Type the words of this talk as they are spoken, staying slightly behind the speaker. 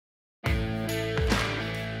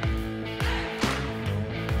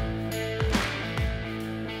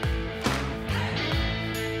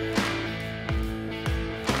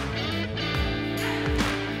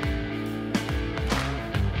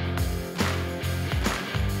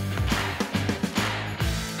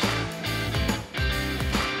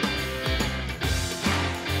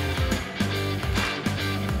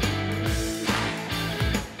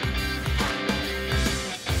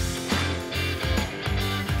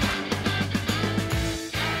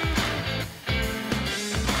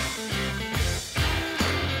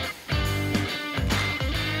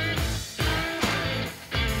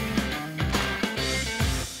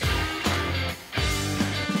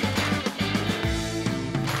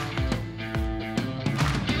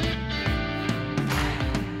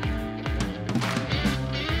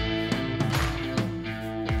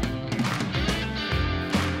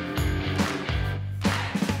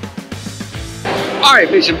All right,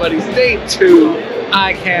 fishing buddies, day 2,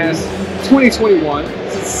 Icast 2021.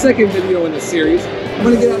 It's the second video in the series. I'm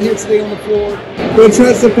gonna get out here today on the floor. We're gonna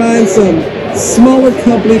try to find some smaller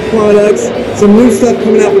company products, some new stuff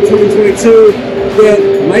coming out for 2022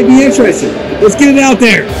 that might be interesting. Let's get it out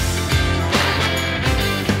there.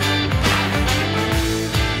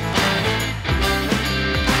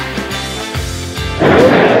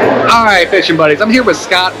 All right, fishing buddies, I'm here with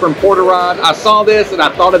Scott from Porter Rod. I saw this and I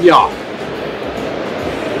thought of y'all.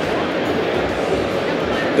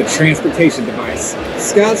 The transportation device.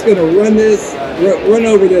 Scott's gonna run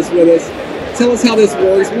over this with us, tell us how this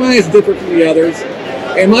works, why it's different from the others.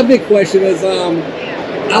 And my big question is,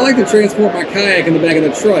 I like to transport my kayak in the back of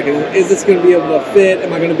the truck. Is this gonna be able to fit?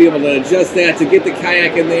 Am I gonna be able to adjust that to get the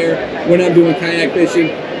kayak in there when I'm doing kayak fishing?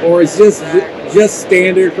 Or is this just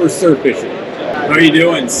standard for surf fishing? How are you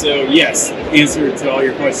doing? So yes, answer to all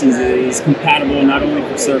your questions is compatible not only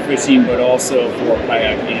for surf fishing but also for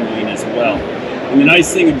kayak handling as well. And the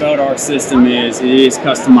nice thing about our system is it is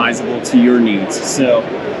customizable to your needs. So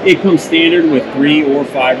it comes standard with 3 or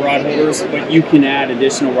 5 rod holders, but you can add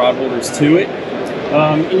additional rod holders to it.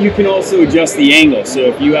 And you can also adjust the angle. So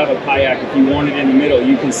if you have a kayak, if you want it in the middle,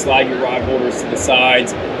 you can slide your rod holders to the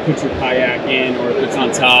sides, put your kayak in, or if it's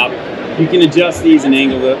on top, you can adjust these and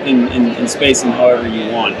angle it and space them however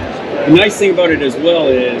you want. The nice thing about it as well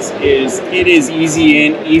is it is easy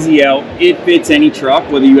in, easy out. It fits any truck,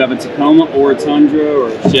 whether you have a Tacoma or a Tundra or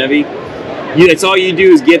a Chevy. That's all you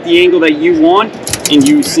do is get the angle that you want and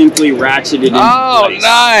you simply ratchet it into place.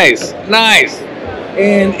 Nice, nice.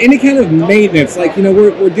 And any kind of maintenance, like, you know,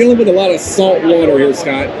 we're dealing with a lot of salt water here,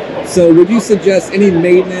 Scott. So would you suggest any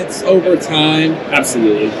maintenance over time?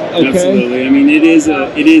 Absolutely, okay. Absolutely. I mean, it is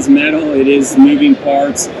metal, it is moving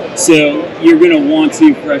parts. So you're going to want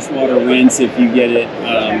to freshwater rinse if you get it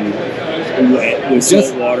wet with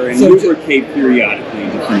salt water and lubricate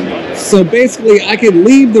periodically. So basically, I could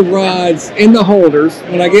leave the rods in the holders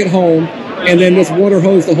when I get home, and then just water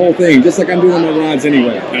hose the whole thing, just like I'm doing my rods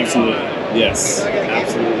anyway. Absolutely. Yes,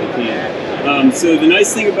 absolutely can. So the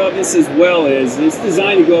nice thing about this as well is it's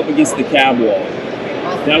designed to go up against the cab wall.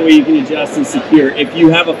 That way you can adjust and secure. If you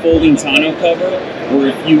have a folding tonneau cover, or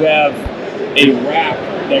if you have a wrap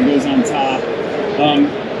that goes on top,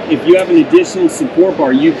 if you have an additional support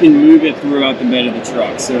bar, you can move it throughout the bed of the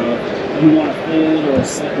truck. So if you want to fold or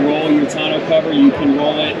roll your tonneau cover, you can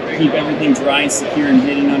roll it, keep everything dry and secure and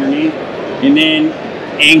hidden underneath, and then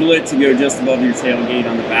angle it to go just above your tailgate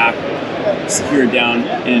on the back, secure it down,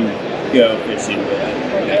 and go fishing with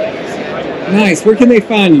it. Nice. Where can they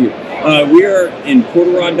find you? We are in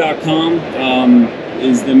porterrod.com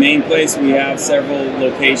is the main place. We have several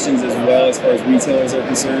locations as well as far as retailers are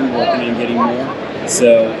concerned, working on getting more.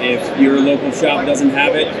 So if your local shop doesn't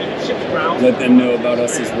have it, let them know about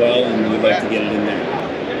us as well, and we'd like to get it in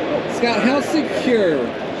there. Scott, how secure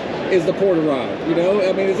is the Porter Rod? You know,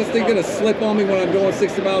 I mean, is this thing going to slip on me when I'm going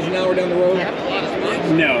 60 miles an hour down the road?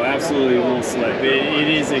 No, absolutely won't slip. It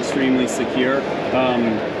is extremely secure.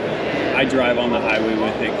 I drive on the highway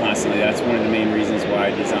with it constantly. That's one of the main reasons why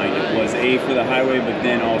I designed it, was A, for the highway, but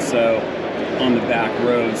then also on the back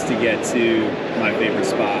roads to get to my favorite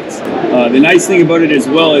spots. The nice thing about it as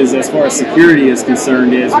well is, as far as security is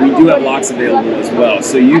concerned, is we do have locks available as well.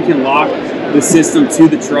 So you can lock the system to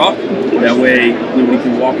the truck. That way nobody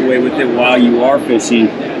can walk away with it while you are fishing.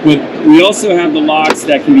 But we also have the locks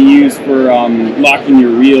that can be used for locking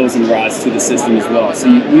your reels and rods to the system as well. So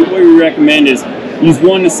what we recommend is use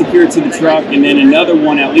one to secure it to the truck, and then another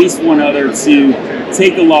one, at least one other, to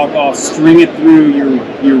take the lock off, string it through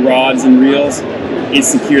your rods and reels, and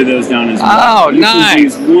secure those down as well. Oh, you nice. You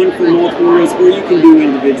can use one for multiple reels, or you can do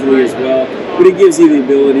individually as well. But it gives you the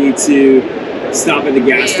ability to stop at the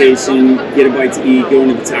gas station, get a bite to eat, go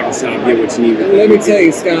into the tackle shop, get what you need. Let me tell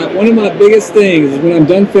you, Scott, one of my biggest things is when I'm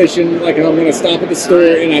done fishing, like I'm going to stop at the store,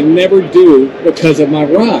 and I never do because of my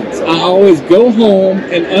rods. I always go home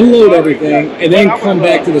and unload everything and then come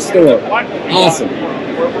back to the store. Awesome.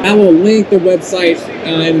 I will link the website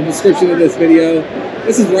in the description of this video.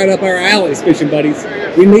 This is right up our alley, fishing buddies.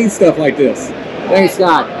 We need stuff like this. Thanks,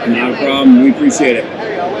 Scott. Not a problem. We appreciate it.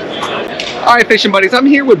 All right, fishing buddies, I'm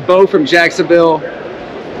here with Bo from Jacksonville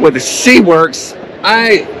with the Seaworks.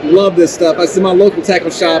 I love this stuff. I see my local tackle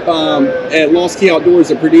shop at Lost Key Outdoors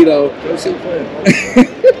at Perdido. Go see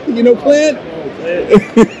Clint. You know Clint? Oh,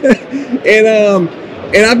 Clint.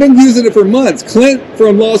 And I've been using it for months. Clint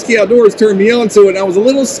from Lost Key Outdoors turned me on to it, and I was a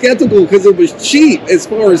little skeptical because it was cheap as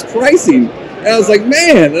far as pricing. And I was like,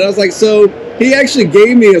 man. And I was like, so he actually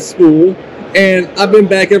gave me a spool, and I've been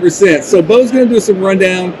back ever since. So Bo's going to do some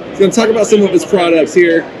rundown. He's going to talk about some of his products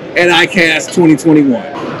here. at Icast 2021?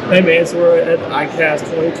 Hey man, so we're at Icast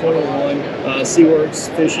 2021,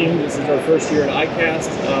 SeaWorks Fishing. This is our first year at Icast.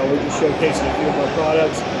 We're just showcasing a few of our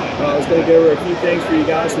products. I was going to go over a few things for you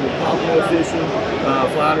guys for the pompano fishing,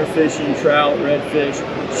 flounder fishing, trout, redfish,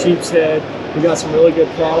 sheep's head. We got some really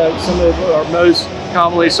good products. Some of our most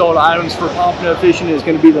commonly sold items for pompano fishing is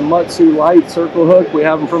going to be the Mutsu Light Circle Hook. We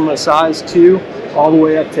have them from a size 2 all the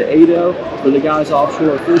way up to 8.0 for the guys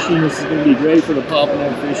offshore fishing. This is going to be great for the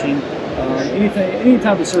pompano fishing. Any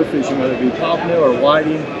type of surf fishing, whether it be pompano or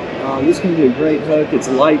whiting, this can be a great hook. It's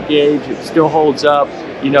light gauge, it still holds up.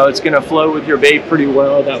 You know, it's going to float with your bait pretty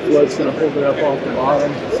well. That float's going to hold it up off the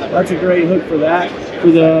bottom. That's a great hook for that.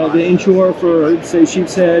 For the inshore, for say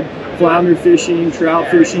sheep's head, flounder fishing,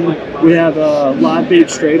 trout fishing, we have a live bait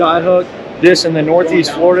straight eye hook. This in the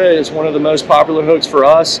Northeast Florida is one of the most popular hooks for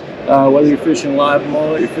us. Whether you're fishing live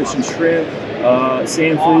mullet, you're fishing shrimp,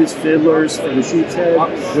 sand fleas, fiddlers for the sheep's head.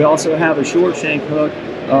 We also have a short shank hook.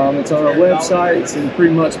 It's on our website. It's in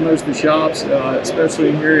pretty much most of the shops, especially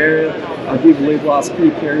in your area. I do believe Lost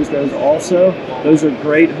Creek carries those also. Those are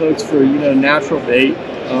great hooks for, you know, natural bait.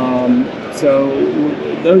 So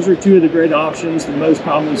those are two of the great options, the most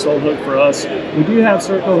commonly sold hook for us. We do have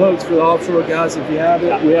circle hooks for the offshore guys if you have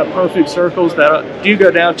it. We have perfect circles that do go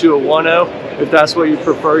down to a 1.0 if that's what you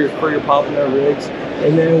prefer for your pompano rigs.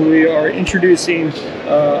 And then we are introducing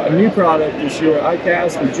a new product this year at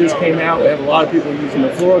Icast. It just came out. We have a lot of people using the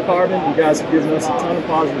fluorocarbon. You guys have given us a ton of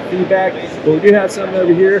positive feedback. But we do have something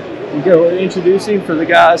over here we're introducing for the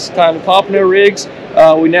guys tying the pompano rigs.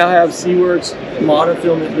 We now have SeaWorks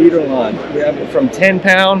monofilament leader line. We have it from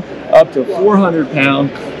 10-pound up to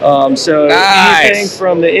 400-pound. So nice. Anything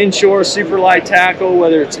from the inshore super light tackle,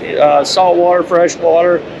 whether it's saltwater,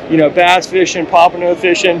 freshwater, you know, bass fishing, pompano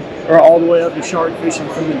fishing, or all the way up to shark fishing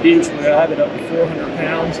from the beach. We have it up to 400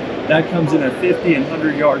 pounds. That comes in a 50 and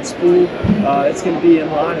 100-yard spool. It's going to be in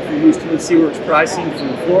line if you're used to the SeaWorks pricing for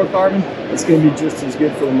the fluorocarbon. It's going to be just as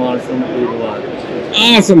good for the monofilament leader line.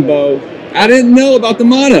 Awesome, Bo. I didn't know about the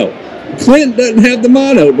mono. Clint doesn't have the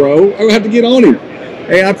mono, bro. I have to get on him.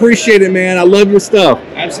 Hey, I appreciate it, man. I love your stuff.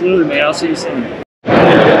 Absolutely, man. I'll see you soon.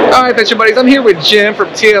 All right, fishing buddies. I'm here with Jim from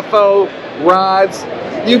TFO Rods.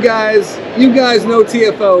 You guys know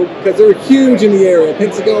TFO because they're huge in the area.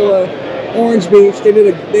 Pensacola, Orange Beach. They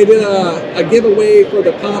did a giveaway for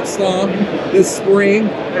the Pop Stomp this spring.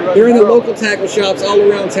 They're in the local tackle shops all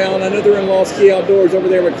around town. I know they're in Lost Key Outdoors over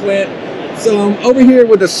there with Clint. So I'm over here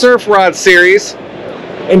with the Surf Rod series,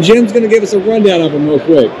 and Jim's going to give us a rundown of them real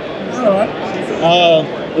quick. All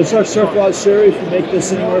right. This is our Surf Rod series. We make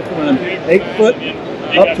this anywhere from an 8-foot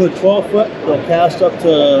up to a 12-foot. They'll cast up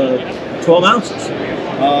to 12 ounces.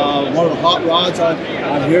 One of the hot rods on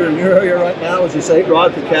here in your area right now is this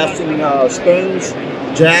 8-rod for casting spoons,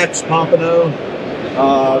 jacks, pompano.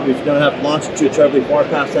 If you're going to have to launch it to terribly far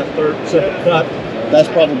past that second cut, that's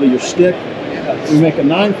probably your stick. We make a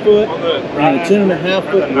 9-foot and a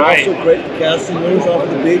 10.5-foot. They're also great for casting lures off of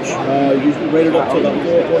the beach. Usually rated up to about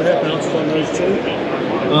 4.5 ounces on those two.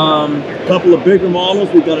 A couple of bigger models.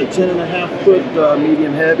 We've got a 10.5-foot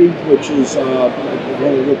medium heavy, which is one of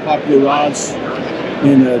the real popular rods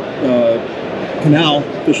in the canal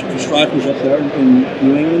fishing for stripers up there in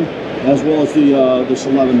New England, as well as this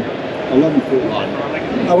 11-foot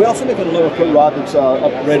rod. We also make an 11-foot rod that's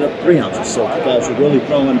rated up 3 ounces. So if you guys are really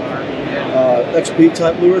throwing XP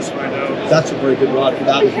type lures, that's a very good rod for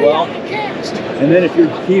that as well. And then if you're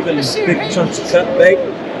heaving big chunks of cut bait,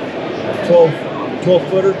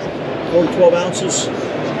 12-footer, 4 to 12 ounces.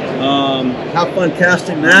 Have fun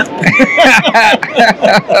casting that.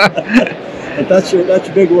 But that's your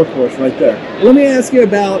big workhorse right there. Let me ask you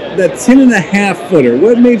about the 10.5-footer.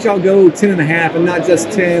 What made y'all go 10.5 and not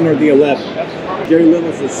just 10 or the 11? Gary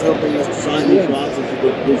Loomis was helping us design these rods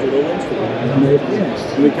as these little ones for them.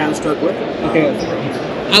 And we kind of stuck with it. Okay.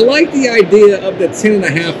 I like the idea of the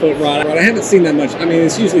 10.5-foot rod. I haven't seen that much. I mean,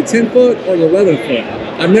 it's usually 10-foot or 11-foot.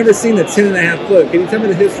 I've never seen the 10.5-foot. Can you tell me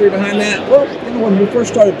the history behind that? Well, you know, when we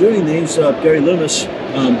first started doing these, Gary Loomis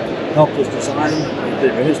helped us design them.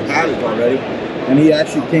 They're his patterns already. And he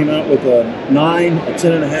actually came out with a 9, a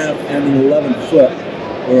 10.5, and an 11-foot,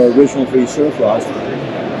 or original for these surf rods.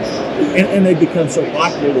 And they've become so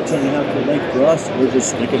popular, the 10.5-foot length for us, we're just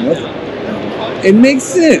sticking with it. It makes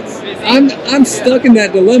sense. I'm stuck in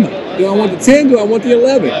that dilemma. Do I want the 10? Do I want the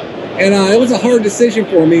 11? And it was a hard decision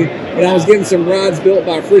for me when I was getting some rods built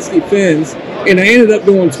by Frisky Fins, and I ended up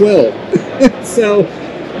going 12. So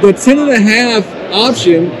the 10.5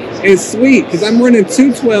 option is sweet because I'm running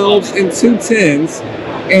 2 12s and 2 10s,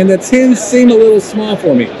 and the 10s seem a little small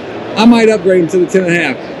for me. I might upgrade them to the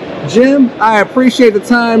 10.5. Jim, I appreciate the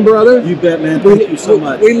time, brother. You bet, man. Thank you so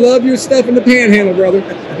much. We love your stuff in the panhandle, brother.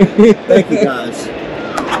 Thank you, guys.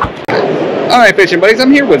 All right, fishing buddies,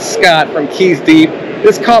 I'm here with Scott from Keys Deep.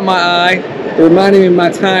 This caught my eye. It reminded me of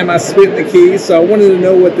my time I spent in the Keys, so I wanted to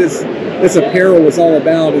know what this apparel was all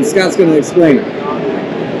about, and Scott's going to explain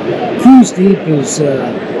it. Keys Deep is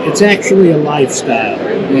it's actually a lifestyle,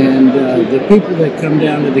 and the people that come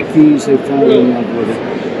down to the Keys, they fall in love with it.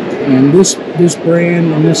 And this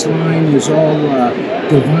brand and this line is all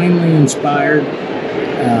divinely inspired.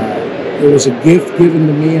 It was a gift given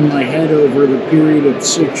to me in my head over the period of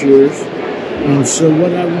 6 years. And so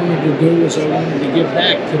what I wanted to do is I wanted to give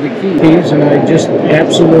back to the Keys, and I just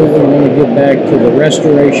absolutely want to give back to the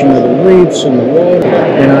restoration of the reefs and the water.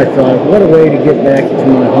 And I thought, what a way to get back to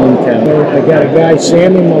my hometown. I got a guy,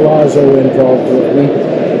 Sammy Malazzo, involved with me.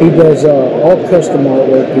 He does all custom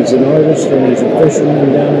artwork. He's an artist and he's a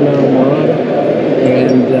fisherman down in Almorada.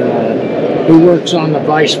 And he works on the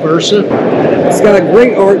vice versa. It's got a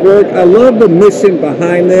great artwork. I love the mission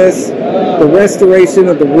behind this, the restoration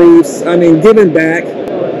of the reefs. I mean, giving back.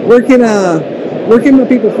 Where can the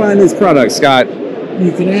people find these products, Scott?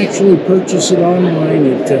 You can actually purchase it online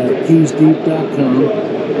at keysdeep.com,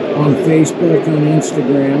 on Facebook, on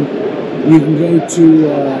Instagram. You can go to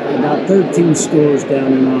about 13 stores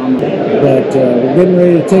down in Almorada. But we're getting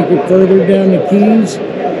ready to take it further down the Keys.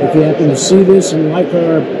 If you happen to see this and like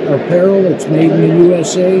our apparel, it's made in the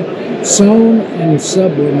USA, sewn and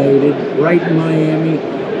sublimated right in Miami,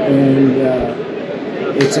 and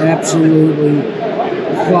it's absolutely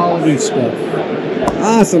quality stuff.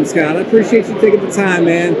 Awesome, Scott. I appreciate you taking the time,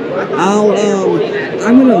 man.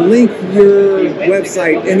 I'm going to link your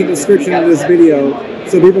website in the description of this video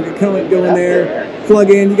so people can come and go in there, plug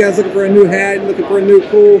in. You guys looking for a new hat, looking for a new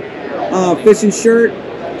cool fishing shirt?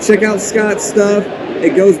 Check out Scott's stuff.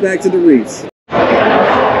 It goes back to the reefs.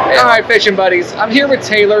 All right, fishing buddies. I'm here with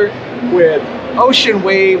Taylor with Ocean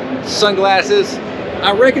Wave sunglasses.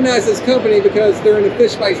 I recognize this company because they're in the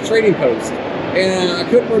Fish Bites Trading Post. And I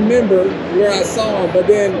couldn't remember where I saw them, but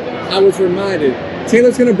then I was reminded.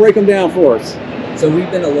 Taylor's going to break them down for us. So we've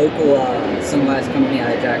been a local sunglass company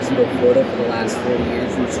out of Jacksonville, Florida for the last 40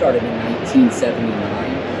 years. We started in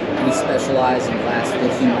 1979. We specialize in glass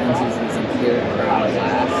fishing lenses using clear crown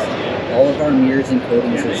glass. All of our mirrors and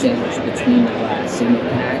coatings are sandwiched between the glass, so you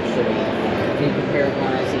can actually take a pair of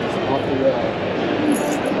glasses off the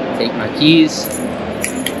wall, take my keys,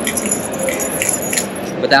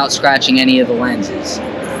 without scratching any of the lenses.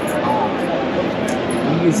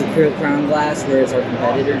 We use a clear crown glass, whereas our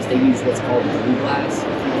competitors, they use what's called blue glass.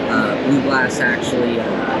 Blue glass actually,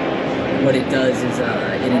 what it does is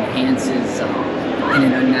it enhances in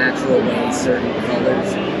an unnatural way certain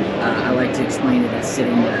colors. I like to explain it as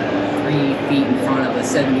sitting 3 feet in front of a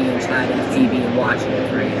 70-inch high-def TV and watching it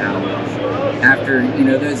for 8 hours. After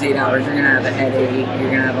those 8 hours, you're gonna have a headache,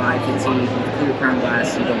 you're gonna have eye fatigue. With clear crown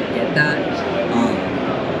glass, you don't get that.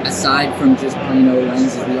 Aside from just plain old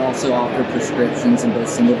lenses, we also offer prescriptions in both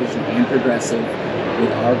single vision and progressive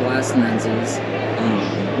with our glass lenses.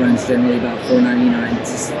 Runs generally about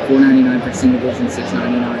 $4.99 for single vision,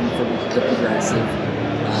 $6.99 for the progressive.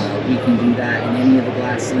 We can do that in any of the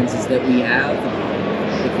glass lenses that we have.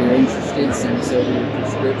 If you're interested, send us over your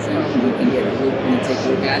prescription. We can get a look and take a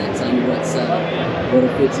look at it, tell you what'll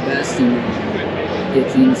fit you best, and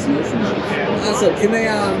get you into some motion. Awesome. Can they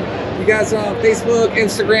you guys are on Facebook,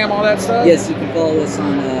 Instagram, all that stuff? Yes, you can follow us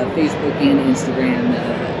on Facebook and Instagram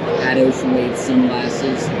at Ocean Wave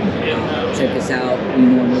Sunglasses. Check us out. We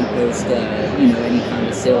normally post, any kind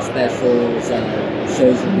of sales specials,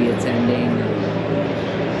 shows we'll be attending,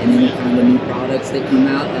 and any kind of new products that come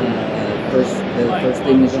out. The first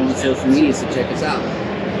thing is on social media, so check us out.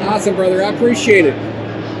 Awesome, brother. I appreciate it.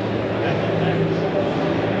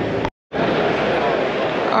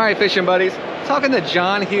 All right, fishing buddies. Talking to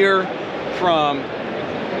John here from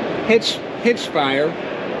Hitchfire.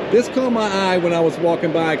 This caught my eye when I was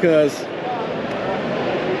walking by because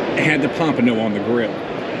it had the pompano on the grill.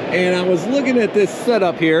 And I was looking at this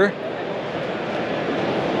setup here.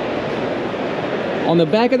 On the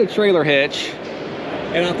back of the trailer hitch.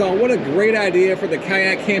 And I thought, what a great idea for the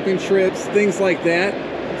kayak camping trips, things like that.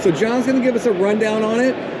 So John's gonna give us a rundown on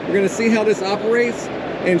it. We're gonna see how this operates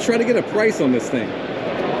and try to get a price on this thing.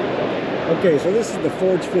 Okay, so this is the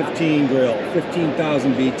Forge 15 grill,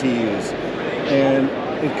 15,000 BTUs. And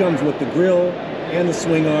it comes with the grill and the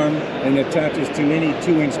swing arm and attaches to any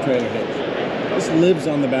 2-inch trailer hitch. This lives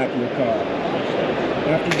on the back of your car.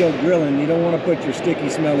 After you go grilling, you don't want to put your sticky,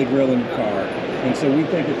 smelly grill in your car. And so we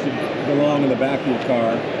think it should belong in the back of your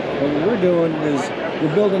car. But what we're doing is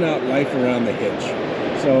we're building out life around the hitch.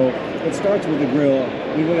 So it starts with the grill.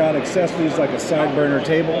 We've got accessories like a side burner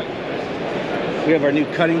table. We have our new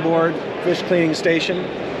cutting board, fish cleaning station.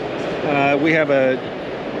 We have a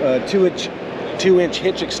 2-inch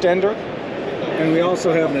hitch extender, and we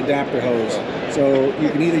also have an adapter hose. So you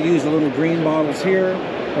can either use the little green bottles here,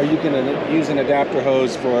 or you can use an adapter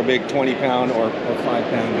hose for a big 20-pound or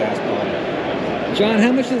 5-pound gas bottle. John,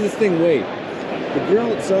 how much does this thing weigh? The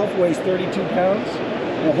grill itself weighs 32 pounds.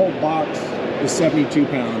 The whole box is 72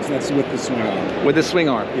 pounds. That's with the swing arm. With the swing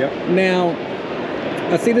arm. Yep. Now,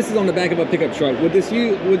 I see this is on the back of a pickup truck. Would this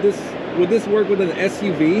work with an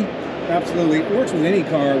SUV? Absolutely. It works with any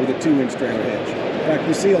car with a 2-inch trailer hitch. In fact,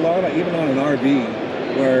 we see a lot of, even on an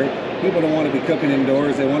RV, where people don't want to be cooking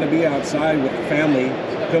indoors. They want to be outside with the family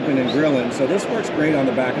cooking and grilling. So this works great on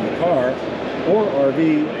the back of the car or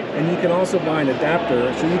RV. And you can also buy an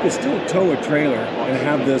adapter, so you can still tow a trailer and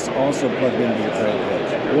have this also plugged into your trailer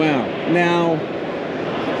hitch. Wow. Now,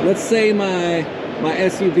 let's say my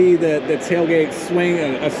SUV, the tailgate swing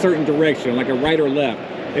a certain direction, like a right or left.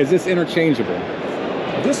 Is this interchangeable?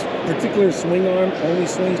 This particular swing arm only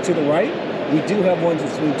swings to the right. We do have ones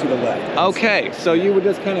that swing to the left. Okay, so you would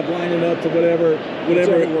just kind of line it up to whatever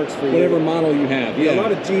works for you. Whatever model you have. Yeah. A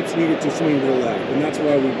lot of Jeeps need it to swing to the left, and that's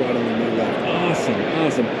why we brought in the new left.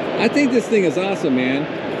 Awesome. I think this thing is awesome, man.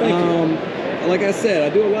 Thank you. Like I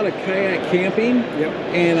said, I do a lot of kayak camping. Yep.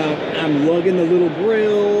 And I'm lugging the little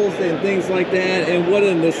grills and things like that. And what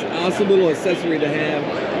this awesome little accessory to have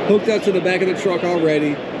hooked up to the back of the truck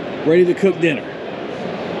already, ready to cook dinner.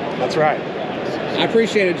 That's right. I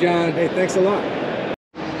appreciate it, John. Hey, thanks a lot.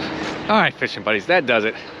 All right, fishing buddies, that does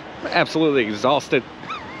it. I'm absolutely exhausted.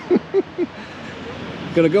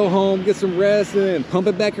 Gonna go home, get some rest, and pump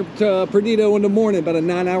it back to Perdido in the morning. About a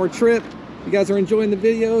 9-hour trip. If you guys are enjoying the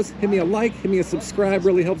videos, hit me a like, hit me a subscribe.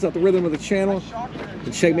 Really helps out the rhythm of the channel.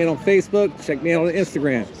 And check me out on Facebook, check me out on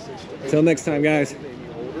Instagram. Until next time, guys.